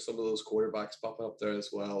with some of those quarterbacks popping up there as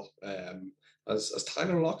well. As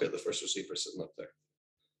Tyler Lockett, the first receiver, sitting up there.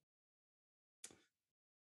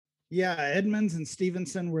 Yeah, Edmonds and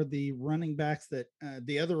Stevenson were the running backs that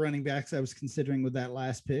the other running backs I was considering with that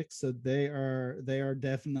last pick. So they are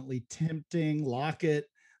definitely tempting. Lockett,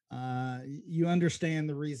 you understand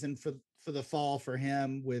the reason for the fall for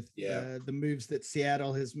him with Yeah. the moves that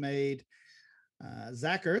Seattle has made.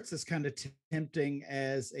 Zach Ertz is kind of tempting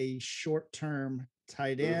as a short term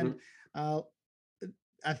tight end. Mm-hmm. Uh,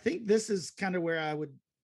 I think this is kind of where I would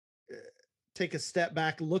uh, take a step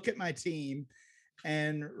back, look at my team,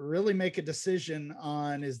 and really make a decision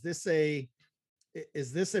on is this a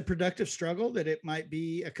productive struggle that it might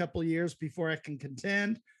be a couple years before I can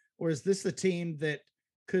contend, or is this a team that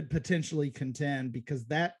could potentially contend? Because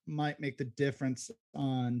that might make the difference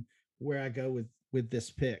on where I go with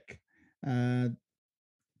this pick. Uh,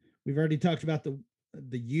 we've already talked about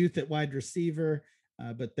the youth at wide receiver,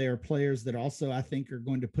 but they are players that also I think are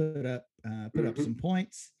going to put up Mm-hmm. some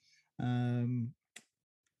points. Um,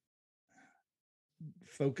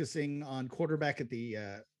 Focusing on quarterback at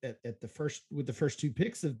the first with the first 2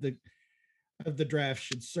 picks of the draft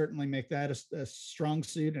should certainly make that a strong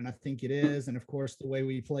suit, and I think it is. And of course, the way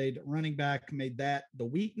we played running back made that the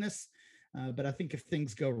weakness. But I think if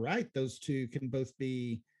things go right, those two can both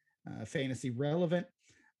be fantasy relevant.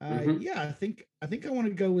 Mm-hmm. Yeah, I think I want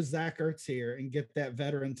to go with Zach Ertz here and get that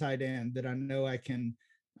veteran tight end that I know I can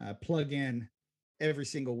plug in every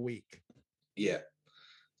single week. Yeah.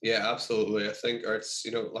 Yeah, absolutely. I think Arts,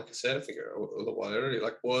 like I said, I think a little while earlier,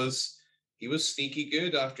 he was sneaky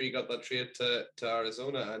good after he got that trade to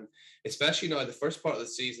Arizona, and especially now the first part of the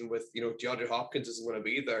season with DeAndre Hopkins isn't going to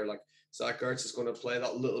be there. Like Zach Ertz is going to play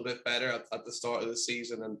that little bit better at the start of the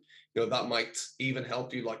season, and that might even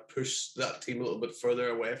help you like push that team a little bit further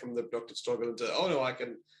away from the productive struggle into no, I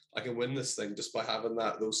can win this thing just by having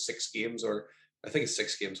those 6 games, or I think it's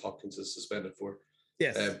 6 games Hopkins is suspended for.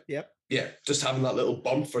 Yes. Um, Yep. yeah, just having that little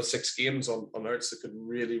bump for 6 games on Ertz that could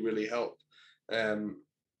really, really help. And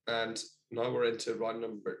now we're into round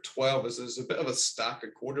number 12. There's a bit of a stack of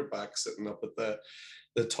quarterbacks sitting up at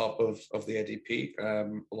the top of the ADP,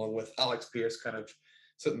 along with Alex Pierce kind of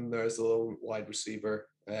sitting there as a little wide receiver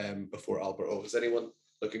before Albert O. Is anyone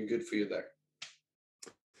looking good for you there?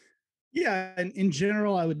 Yeah, and in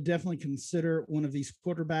general, I would definitely consider one of these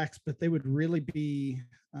quarterbacks, but they would really be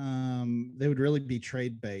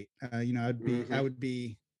trade bait. I Mm-hmm. would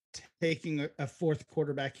be taking a 4th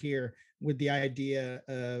quarterback here with the idea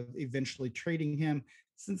of eventually trading him.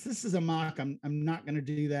 Since this is a mock, I'm not going to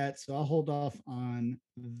do that, so I'll hold off on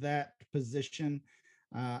that position.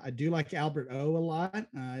 I do like Albert O a lot,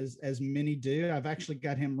 as many do. I've actually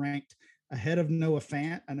got him ranked ahead of Noah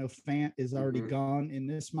Fant. I know Fant is already gone in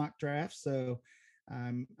this mock draft, so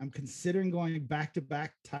I'm considering going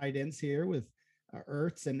back-to-back tight ends here with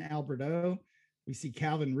Ertz and Albert O. We see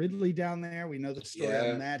Calvin Ridley down there. We know the story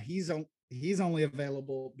on that. He's only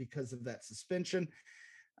available because of that suspension.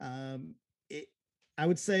 I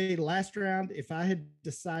would say last round, if I had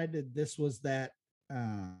decided this was that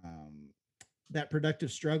that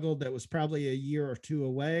productive struggle that was probably a year or two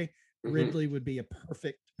away, Ridley would be a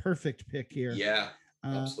perfect pick here. Yeah,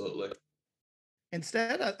 absolutely.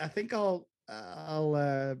 Instead, I think I'll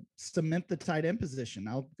cement the tight end position.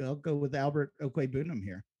 I'll go with Albert Okwebunam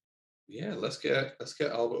here. Yeah, let's get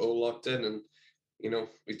Albert O locked in, and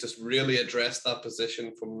we just really addressed that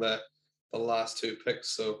position from the last two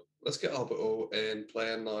picks. So let's get Albert O in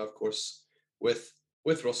playing now, of course, with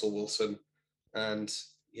Russell Wilson, and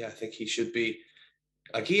yeah, I think he should be.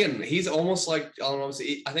 Again, he's almost like,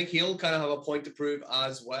 I think he'll kind of have a point to prove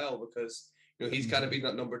as well, because he's kind of been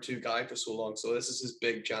that number 2 guy for so long. So this is his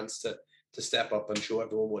big chance to step up and show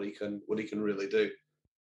everyone what he can really do.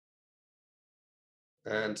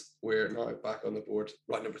 And we're now back on the board,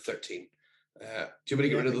 right, number 13. Do you want to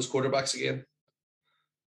get rid of those quarterbacks again?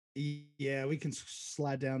 Yeah, we can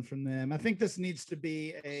slide down from them. I think this needs to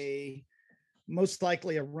be most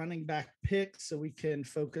likely a running back pick, so we can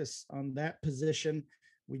focus on that position.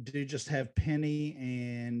 We do just have Penny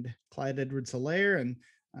and Clyde Edwards-Helaire, and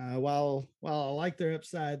while I like their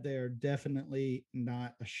upside, they're definitely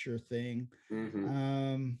not a sure thing.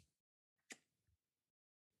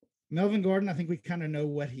 Melvin Gordon, I think we kind of know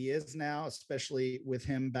what he is now, especially with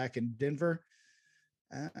him back in Denver.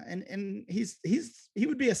 And he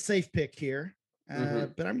would be a safe pick here,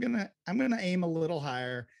 but I'm gonna aim a little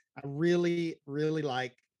higher. I really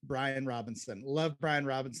like Brian Robinson. Love Brian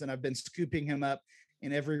Robinson. I've been scooping him up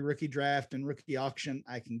in every rookie draft and rookie auction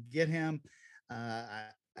I can get him.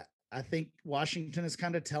 I think Washington is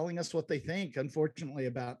kind of telling us what they think, unfortunately,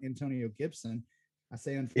 about Antonio Gibson. I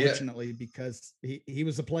say unfortunately because he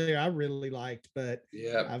was a player I really liked, but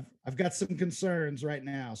I've got some concerns right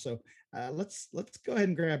now. So let's go ahead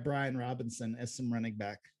and grab Brian Robinson as some running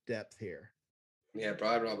back depth here. Yeah,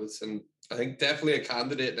 Brian Robinson, I think definitely a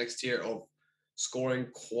candidate next year of scoring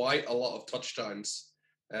quite a lot of touchdowns,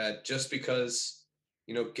 just because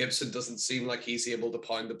Gibson doesn't seem like he's able to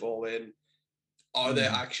pound the ball in. Are they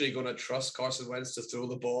actually going to trust Carson Wentz to throw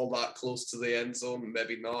the ball that close to the end zone?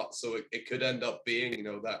 Maybe not. So it could end up being,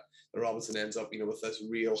 that the Robinson ends up, with this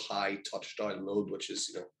real high touchdown load, which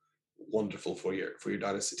is, wonderful for your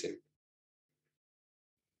dynasty team.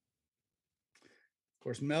 Of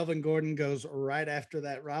course, Melvin Gordon goes right after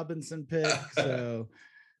that Robinson pick. So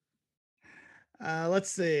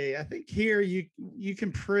let's see. I think here you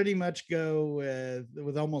can pretty much go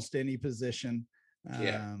with almost any position.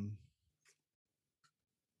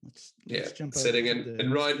 Let's jump sitting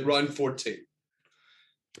in round 14.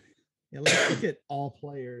 Yeah, let's look at all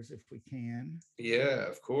players if we can. Yeah,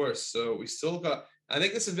 of course. So we still got, I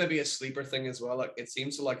think this is maybe a sleeper thing as well. Like, it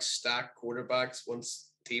seems to stack quarterbacks once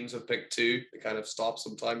teams have picked 2. They kind of stop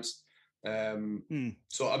sometimes.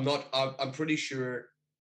 So I'm pretty sure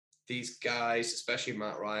these guys, especially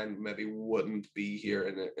Matt Ryan, maybe wouldn't be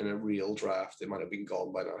here in a real draft. They might have been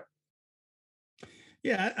gone by now.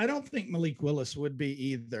 Yeah, I don't think Malik Willis would be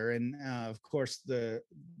either. And of course, the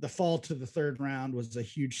fall to the 3rd round was a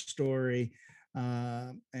huge story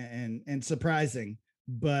and surprising.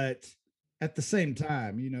 But at the same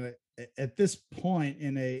time, at this point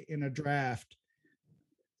in a draft,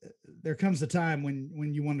 there comes a time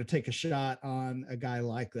when you want to take a shot on a guy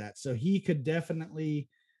like that. So he could definitely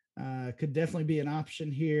be an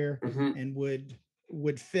option here, and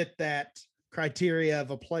would fit that criteria of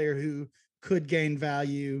a player who could gain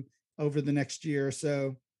value over the next year or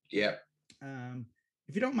so. Yeah.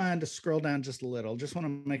 If you don't mind to scroll down just a little, just want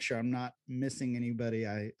to make sure I'm not missing anybody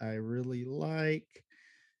I really like.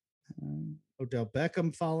 Odell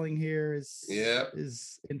Beckham falling here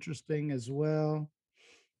is interesting as well.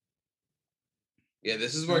 Yeah,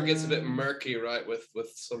 this is where it gets a bit murky, right? With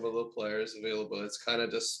some of the players available. It's kind of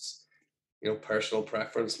just, personal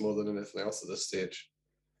preference more than anything else at this stage.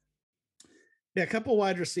 Yeah, a couple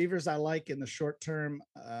wide receivers I like in the short term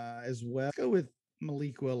as well. Let's go with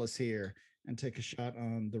Malik Willis here and take a shot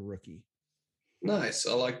on the rookie. Nice.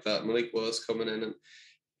 I like that. Malik Willis coming in. And,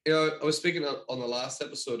 I was speaking on the last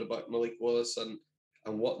episode about Malik Willis and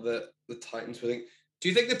what the Titans were thinking. Do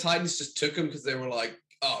you think the Titans just took him because they were like,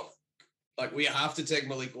 oh, like, we have to take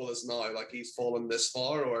Malik Willis now, like he's fallen this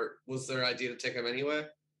far, or was their idea to take him anyway?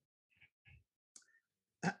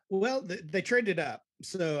 Well, they traded up.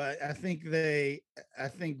 So I think they,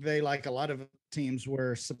 like a lot of teams,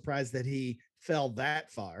 were surprised that he fell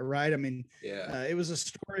that far, right? I mean, Yeah. it was a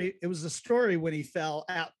story. It was a story when he fell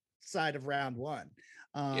outside of round one,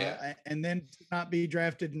 Yeah. and then to not be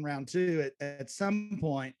drafted in round two. At some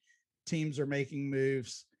point, teams are making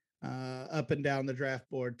moves up and down the draft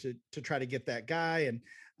board to try to get that guy. And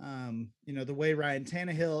the way Ryan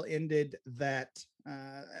Tannehill ended that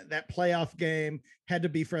playoff game had to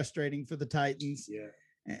be frustrating for the Titans. Yeah.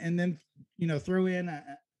 And then throw in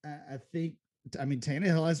I think, I mean,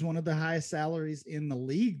 Tannehill has one of the highest salaries in the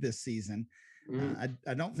league this season.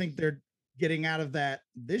 I don't think they're getting out of that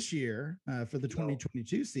this year for the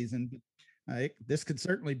 2022 season, but this could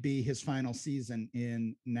certainly be his final season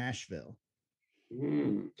in Nashville.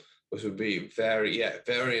 Which would be very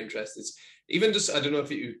interesting. Even just, I don't know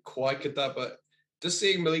if you quite get that, but just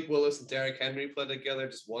seeing Malik Willis and Derrick Henry play together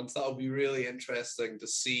just once, that would be really interesting to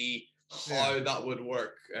see how that would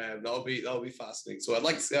work. That'll be fascinating. So I'd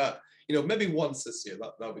like to see that, maybe once this year.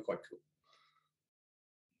 That'll be quite cool.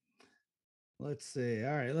 Let's see.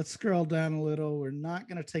 All right, let's scroll down a little. We're not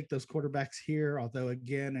going to take those quarterbacks here, although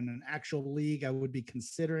again, in an actual league, I would be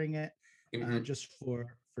considering it just for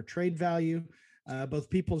trade value. Both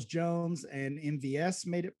Peoples-Jones and MVS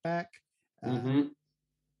made it back. I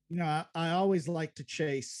always like to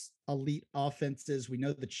chase elite offenses. We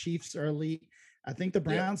know the Chiefs are elite. I think the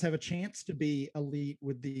Browns have a chance to be elite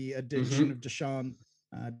with the addition of Deshaun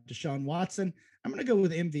Watson. I'm going to go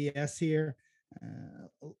with MVS here.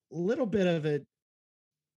 A little bit of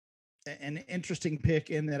an interesting pick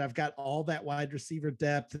in that I've got all that wide receiver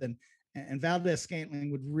depth, and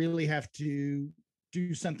Valdez-Scantling would really have to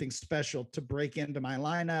do something special to break into my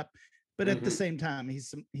lineup. But at the same time,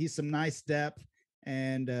 he's some nice depth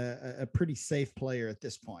and a pretty safe player at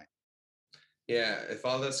this point. Yeah, if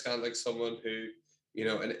Valdez-Scantling, someone who,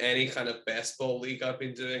 in any kind of best ball league I've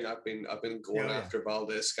been doing, I've been going after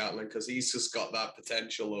Valdez-Scantling because he's just got that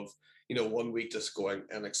potential of, 1 week just going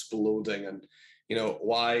and exploding, and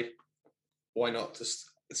why not just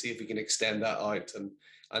see if we can extend that out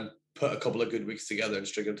and put a couple of good weeks together and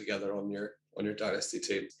string them together on your dynasty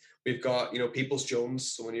team. We've got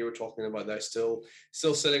Peoples-Jones. So when you were talking about that, still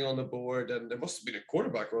sitting on the board, and there must have been a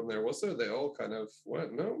quarterback run there, was there? They all kind of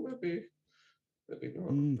went. No, maybe not.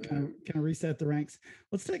 Kind of reset the ranks.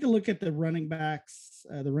 Let's take a look at the running backs.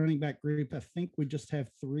 The running back group. I think we just have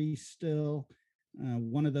 3 still.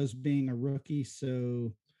 One of those being a rookie.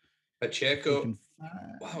 So Pacheco.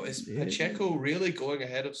 Wow, is Pacheco really going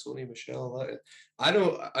ahead of Sony Michel? I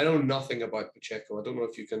know nothing about Pacheco. I don't know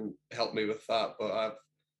if you can help me with that, but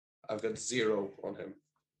I've got 0 on him.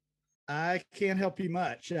 I can't help you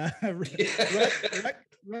much.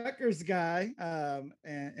 Rutgers guy,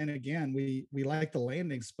 and again, we like the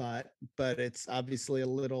landing spot, but it's obviously a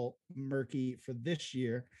little murky for this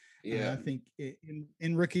year. I think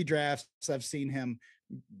in rookie drafts, I've seen him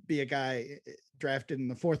be a guy drafted in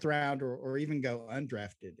the 4th round or even go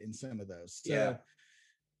undrafted in some of those. So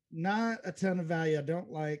not a ton of value. I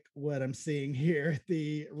don't like what I'm seeing here.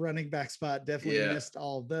 The running back spot definitely missed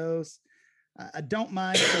all of those. I don't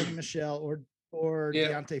mind Sony Michel or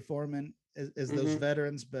Deontay Foreman as those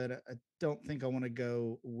veterans, but I don't think I want to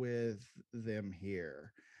go with them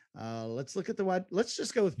here. Let's look at the wide. Let's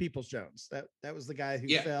just go with Peoples-Jones. That was the guy who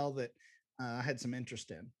fell that I had some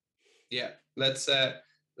interest in. Yeah, let's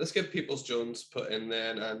get Peoples-Jones put in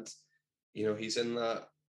then, and he's in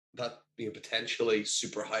that potentially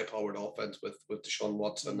super high powered offense with Deshaun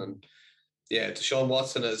Watson, and Deshaun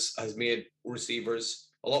Watson has made receivers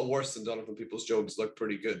a lot worse than Donovan Peoples-Jones look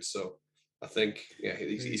pretty good. So I think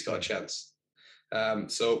he's got a chance.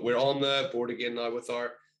 So we're on the board again now with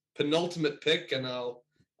our penultimate pick, and I'll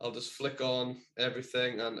just flick on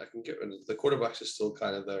everything, and I can get rid of the quarterbacks are still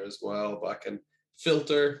kind of there as well, but I can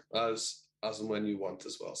filter as and when you want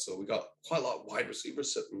as well. So we got quite a lot of wide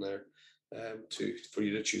receivers sitting there for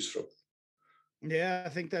you to choose from. Yeah, I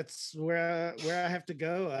think that's where I have to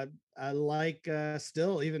go. I like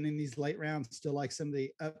still, even in these late rounds, still like some of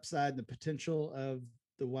the upside, the potential of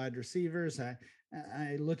the wide receivers.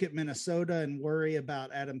 I look at Minnesota and worry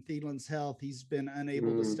about Adam Thielen's health. He's been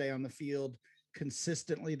unable to stay on the field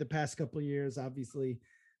consistently the past couple of years. Obviously,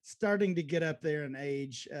 starting to get up there in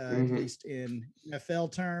age, at least in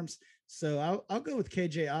NFL terms. So I'll go with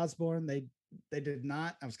KJ Osborne. They did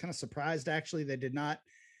not. I was kind of surprised actually. They did not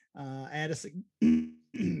add a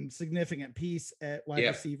significant piece at wide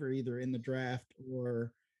receiver either in the draft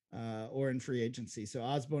or in free agency. So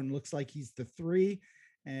Osborne looks like he's the 3.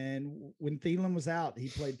 And when Thielen was out, he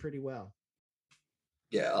played pretty well.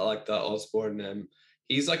 Yeah, I like that Osborne.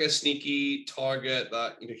 He's like a sneaky target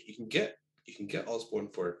that you can get you can get Osborne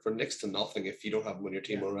for next to nothing if you don't have him on your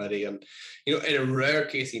team already. And in a rare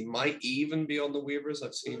case, he might even be on the waivers.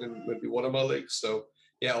 I've seen in maybe one of my leagues. So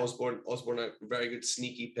yeah, Osborne, a very good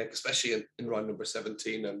sneaky pick, especially in round number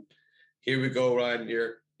 17. And here we go, Ryan.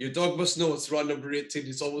 Your dog must know it's round number 18.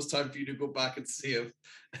 It's almost time for you to go back and see him.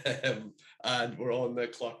 And we're on the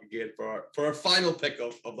clock again for our final pick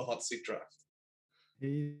of the hot seat draft.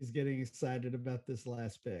 He's getting excited about this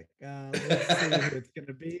last pick. Let's see who it's going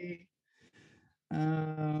to be.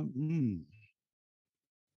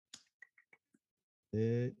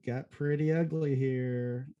 It got pretty ugly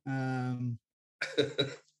here.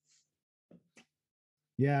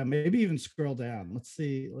 Yeah, maybe even scroll down. Let's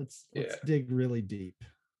see. Let's dig really deep.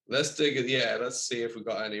 Let's dig it. Yeah, let's see if we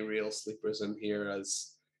got any real sleepers in here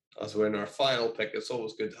as we're in our final pick. It's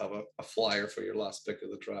always good to have a flyer for your last pick of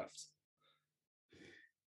the draft.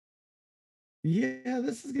 Yeah,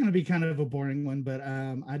 this is going to be kind of a boring one, but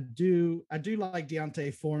I do like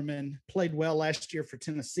D'Onta Foreman. Played well last year for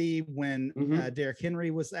Tennessee when Derrick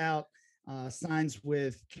Henry was out. Signs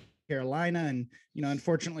with Carolina, and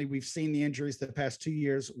unfortunately, we've seen the injuries the past 2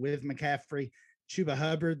 years with McCaffrey. Chuba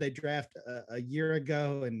Hubbard they drafted a year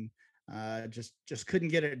ago, and just couldn't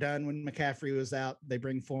get it done when McCaffrey was out. They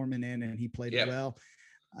bring Foreman in, and he played well.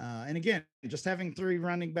 And again, just having 3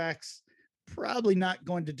 running backs. Probably not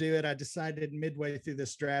going to do it. I decided midway through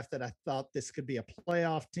this draft that I thought this could be a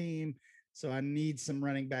playoff team. So I need some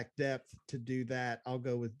running back depth to do that. I'll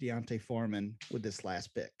go with D'Onta Foreman with this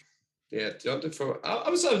last pick. Yeah, D'Onta Foreman. I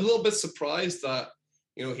was a little bit surprised that,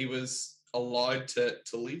 he was allowed to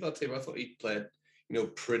leave that team. I thought he played,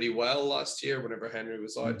 pretty well last year whenever Henry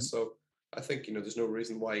was out. So I think, there's no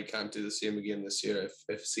reason why he can't do the same again this year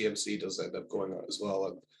if CMC does end up going out as well.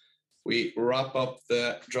 And we wrap up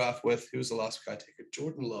the draft with who's the last guy taken?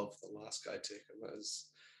 Jordan Love, the last guy taken. That is,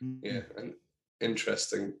 an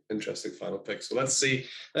interesting final pick. So let's see,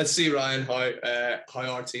 Ryan, how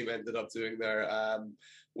our team ended up doing there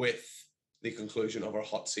with the conclusion of our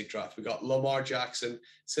hot seat draft. We got Lamar Jackson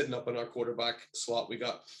sitting up in our quarterback slot. We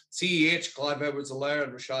got CEH, Clive Edwards-Helaire,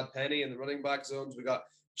 and Rashad Penny in the running back zones. We got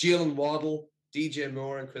Jalen Waddle, DJ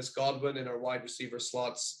Moore, and Chris Godwin in our wide receiver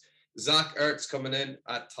slots. Zach Ertz coming in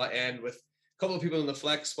at tight end with a couple of people in the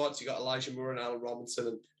flex spots. You got Elijah Moore and Allen Robinson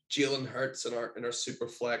and Jalen Hurts in our super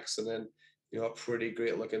flex, and then a pretty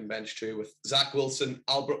great looking bench too with Zach Wilson,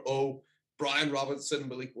 Albert O, Brian Robinson,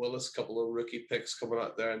 Malik Willis, a couple of rookie picks coming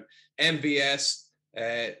out there, and MVS,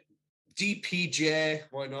 DPJ,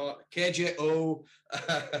 why not, KJO,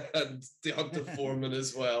 and D'Onta Foreman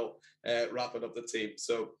as well, wrapping up the team.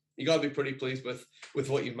 So you got to be pretty pleased with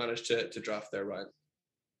what you've managed to draft there, Ryan.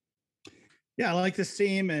 Yeah, I like this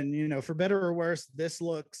team, and for better or worse, this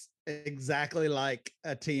looks exactly like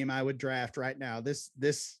a team I would draft right now. This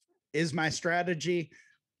is my strategy.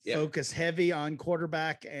 Focus heavy on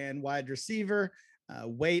quarterback and wide receiver.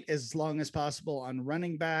 Wait as long as possible on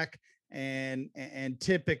running back, and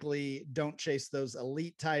typically don't chase those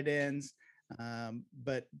elite tight ends,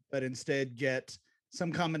 but instead get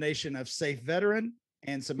some combination of safe veteran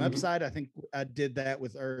and some upside. I think I did that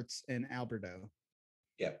with Ertz and Alberto.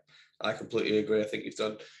 Yeah, I completely agree. I think you've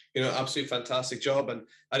done, absolutely fantastic job. And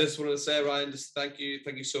I just wanted to say, Ryan, just thank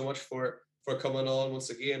you so much for coming on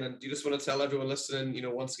once again. And you just want to tell everyone listening,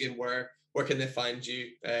 once again, where can they find you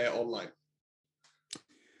online?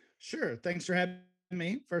 Sure. Thanks for having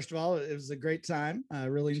me. First of all, it was a great time. I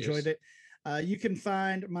really enjoyed it. You can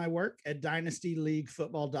find my work at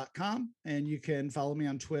dynastyleaguefootball.com, and you can follow me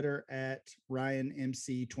on Twitter at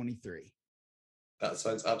RyanMC23. That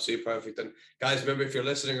sounds absolutely perfect. And guys, remember, if you're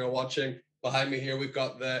listening or watching behind me here, we've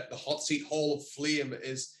got the Hot Seat Hall of Flame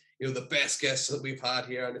is, the best guests that we've had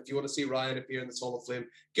here. And if you want to see Ryan appear in this Hall of Flame,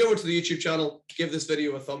 go over to the YouTube channel, give this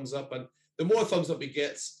video a thumbs up. And the more thumbs up he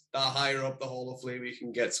gets, the higher up the Hall of Flame he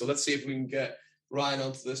can get. So let's see if we can get Ryan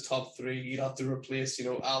onto this top 3. You'd have to replace,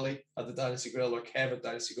 Ali at the Dynasty Grill, or Kev at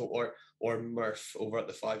Dynasty Go, or Murph over at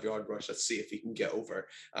the 5-yard rush. Let's see if he can get over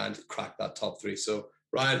and crack that top 3. So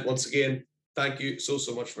Ryan, once again, thank you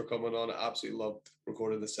so much for coming on. I absolutely loved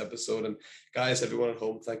recording this episode. And guys, everyone at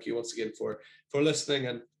home, thank you once again for listening.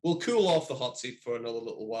 And we'll cool off the hot seat for another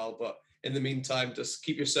little while. But in the meantime, just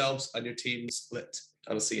keep yourselves and your teams lit.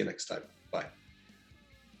 And I'll see you next time. Bye.